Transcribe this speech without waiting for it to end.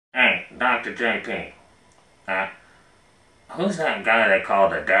Dr. JP, uh, who's that guy they call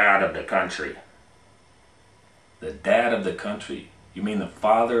the dad of the country? The dad of the country? You mean the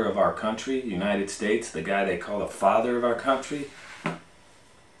father of our country, United States? The guy they call the father of our country?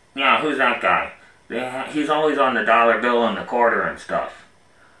 Yeah, who's that guy? He's always on the dollar bill and the quarter and stuff.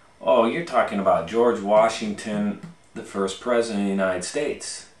 Oh, you're talking about George Washington, the first president of the United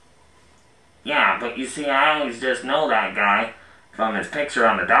States. Yeah, but you see, I always just know that guy from his picture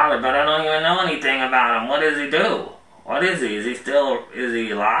on the dollar, but I don't even know anything about him. What does he do? What is he? Is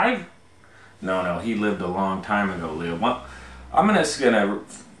he alive? No, he lived a long time ago, Leo. Well, I'm just gonna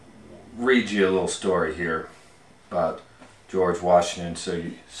read you a little story here about George Washington,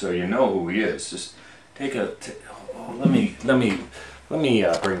 so you know who he is. Just let me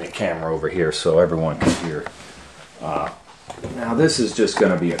bring the camera over here so everyone can hear. Now this is just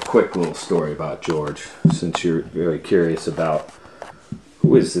going to be a quick little story about George, since you're very curious about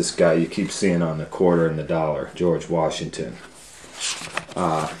who is this guy you keep seeing on the quarter and the dollar, George Washington.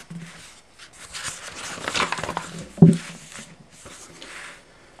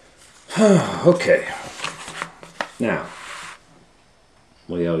 Okay. Now,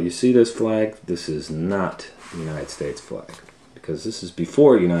 Leo, you see this flag? This is not the United States flag, because this is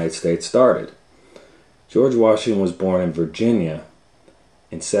before the United States started. George Washington was born in Virginia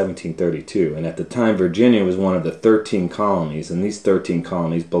in 1732, and at the time Virginia was one of the 13 colonies, and these 13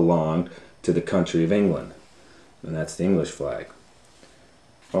 colonies belonged to the country of England, and that's the English flag.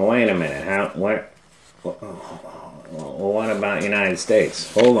 Well, wait a minute. What about United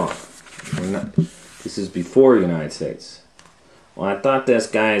States? Hold on. This is before the United States. Well, I thought this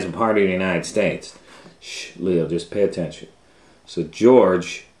guy is a part of the United States. Shh, Leo, just pay attention. So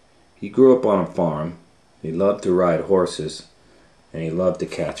George, he grew up on a farm. He loved to ride horses, and he loved to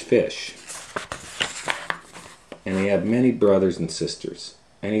catch fish. And he had many brothers and sisters.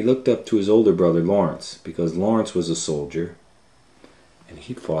 And he looked up to his older brother Lawrence, because Lawrence was a soldier, and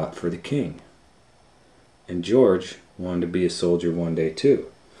he fought for the king. And George wanted to be a soldier one day too.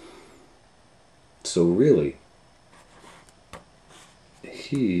 So really,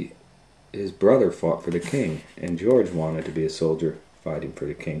 his brother fought for the king, and George wanted to be a soldier fighting for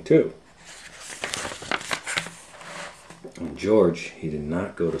the king too. And George, he did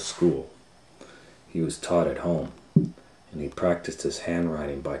not go to school. He was taught at home, and he practiced his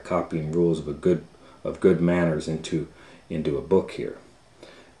handwriting by copying rules of good manners into a book here.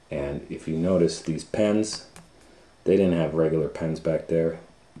 And if you notice, these pens, they didn't have regular pens back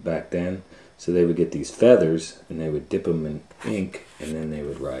then. So they would get these feathers, and they would dip them in ink, and then they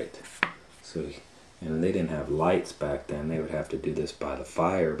would write. And they didn't have lights back then. They would have to do this by the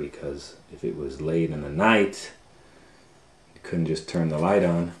fire, because if it was late in the night, you couldn't just turn the light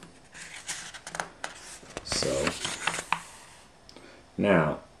on. So,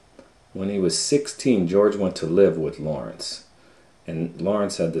 now, when he was 16, George went to live with Lawrence. And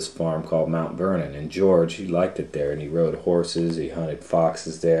Lawrence had this farm called Mount Vernon, and George, he liked it there, and he rode horses, he hunted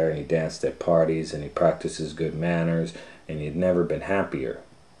foxes there, and he danced at parties, and he practiced his good manners, and he had never been happier.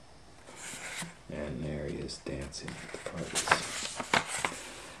 And there he is dancing at the parties.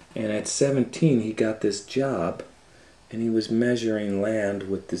 And at 17, he got this job, and he was measuring land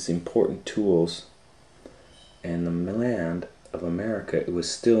with these important tools, and the land of America, it was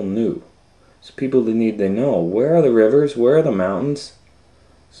still new. So people need to know, where are the rivers, where are the mountains?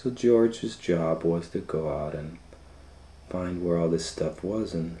 So George's job was to go out and find where all this stuff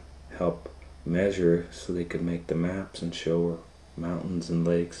was and help measure so they could make the maps and show where mountains and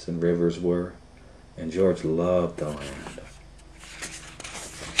lakes and rivers were. And George loved the land.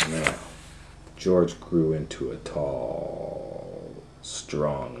 Now, George grew into a tall,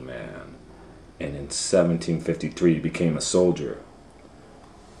 strong man, and in 1753 he became a soldier.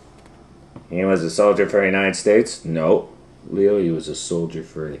 He was a soldier for the United States? No, Leo, he was a soldier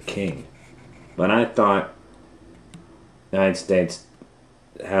for the king. But I thought the United States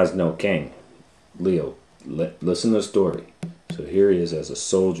has no king. Leo, listen to the story. So here he is as a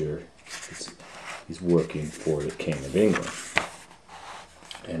soldier. He's working for the King of England.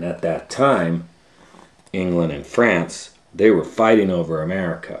 And at that time, England and France, they were fighting over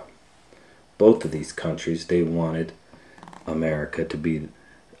America. Both of these countries, they wanted America to be...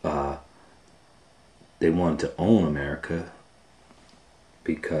 they wanted to own America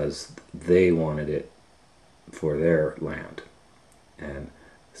because they wanted it for their land. And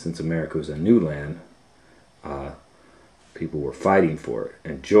since America was a new land, people were fighting for it.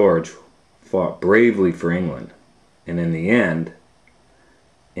 And George fought bravely for England. And in the end,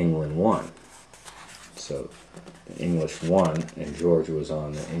 England won. So the English won, and George was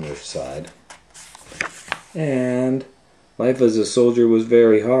on the English side. And life as a soldier was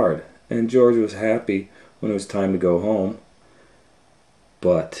very hard. and George was happy when it was time to go home.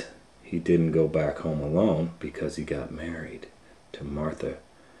 But he didn't go back home alone because he got married to Martha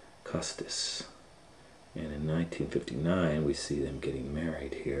Custis. And in 1959, we see them getting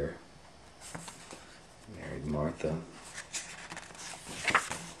married here. Married Martha.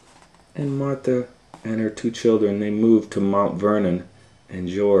 And Martha and her 2 children, they moved to Mount Vernon. And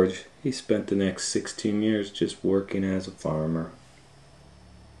George, he spent the next 16 years just working as a farmer.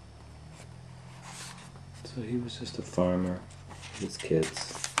 So he was just a farmer with his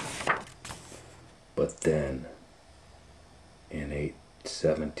kids. But then, in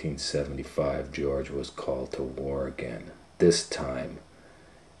 1775, George was called to war again. This time,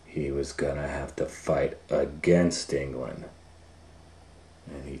 he was gonna have to fight against England.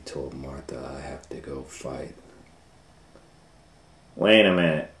 And he told Martha, I have to go fight. Wait a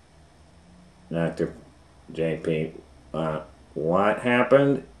minute, Dr. JP. What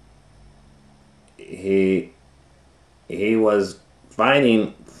happened? He was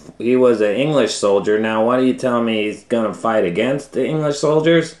fighting. He was an English soldier. Now, what are you telling me? He's gonna fight against the English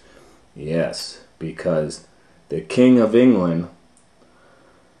soldiers? Yes, because the King of England.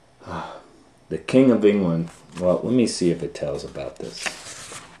 The King of England. Well, let me see if it tells about this.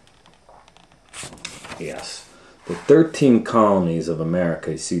 Yes. The 13 colonies of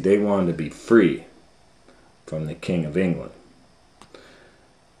America, you see, they wanted to be free from the King of England.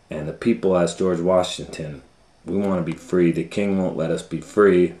 And the people asked George Washington, we want to be free. The king won't let us be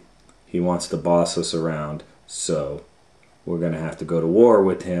free. He wants to boss us around. So we're going to have to go to war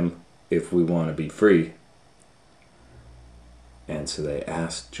with him if we want to be free. And so they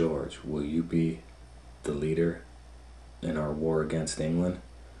asked George, will you be the leader in our war against England?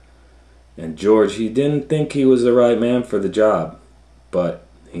 And George, he didn't think he was the right man for the job, but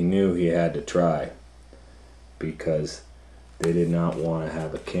he knew he had to try because they did not want to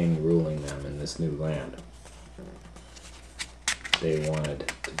have a king ruling them in this new land. They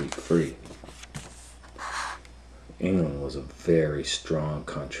wanted to be free. England was a very strong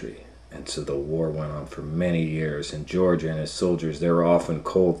country, and so the war went on for many years, and George and his soldiers, they were often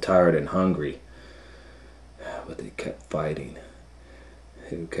cold, tired, and hungry, but they kept fighting.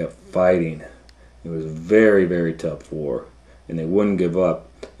 They kept fighting. It was a very, very tough war, and they wouldn't give up.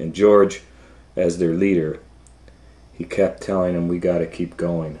 And George, as their leader, he kept telling them, we got to keep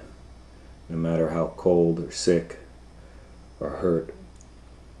going. No matter how cold or sick or hurt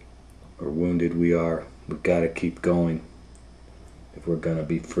or wounded we are, we got to keep going if we're going to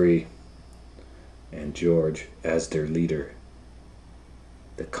be free. And George, as their leader,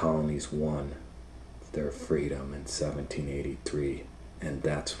 the colonies won their freedom in 1783. And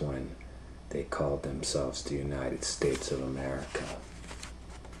that's when they called themselves the United States of America.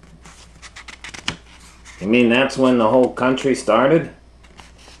 You mean that's when the whole country started?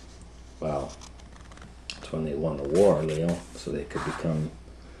 Well, that's when they won the war, Leo, so they could become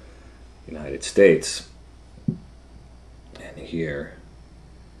United States. And here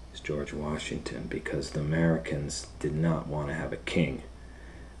is George Washington, because the Americans did not want to have a king.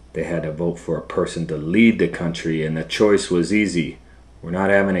 They had to vote for a person to lead the country, and the choice was easy. We're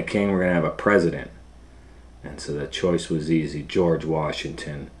not having a king, we're going to have a president. And so the choice was easy. George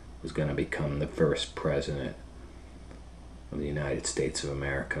Washington was going to become the first president of the United States of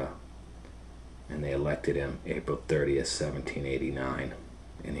America. And they elected him April 30th, 1789.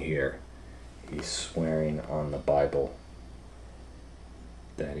 And here, he's swearing on the Bible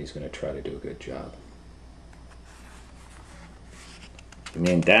that he's going to try to do a good job. I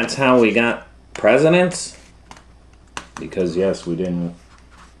mean, that's how we got presidents? Because yes, we weren't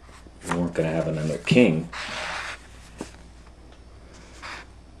going to have another king.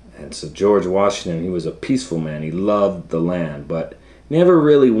 And so George Washington, he was a peaceful man. He loved the land, but never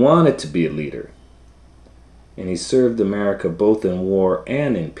really wanted to be a leader. And he served America both in war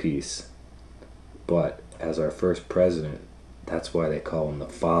and in peace. But as our first president, that's why they call him the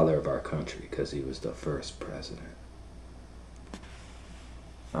father of our country, because he was the first president.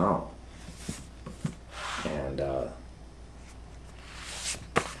 Oh. And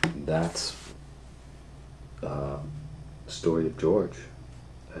that's the story of George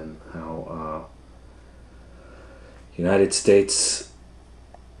and how United States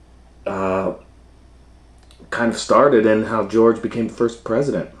kind of started and how George became the first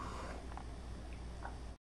president.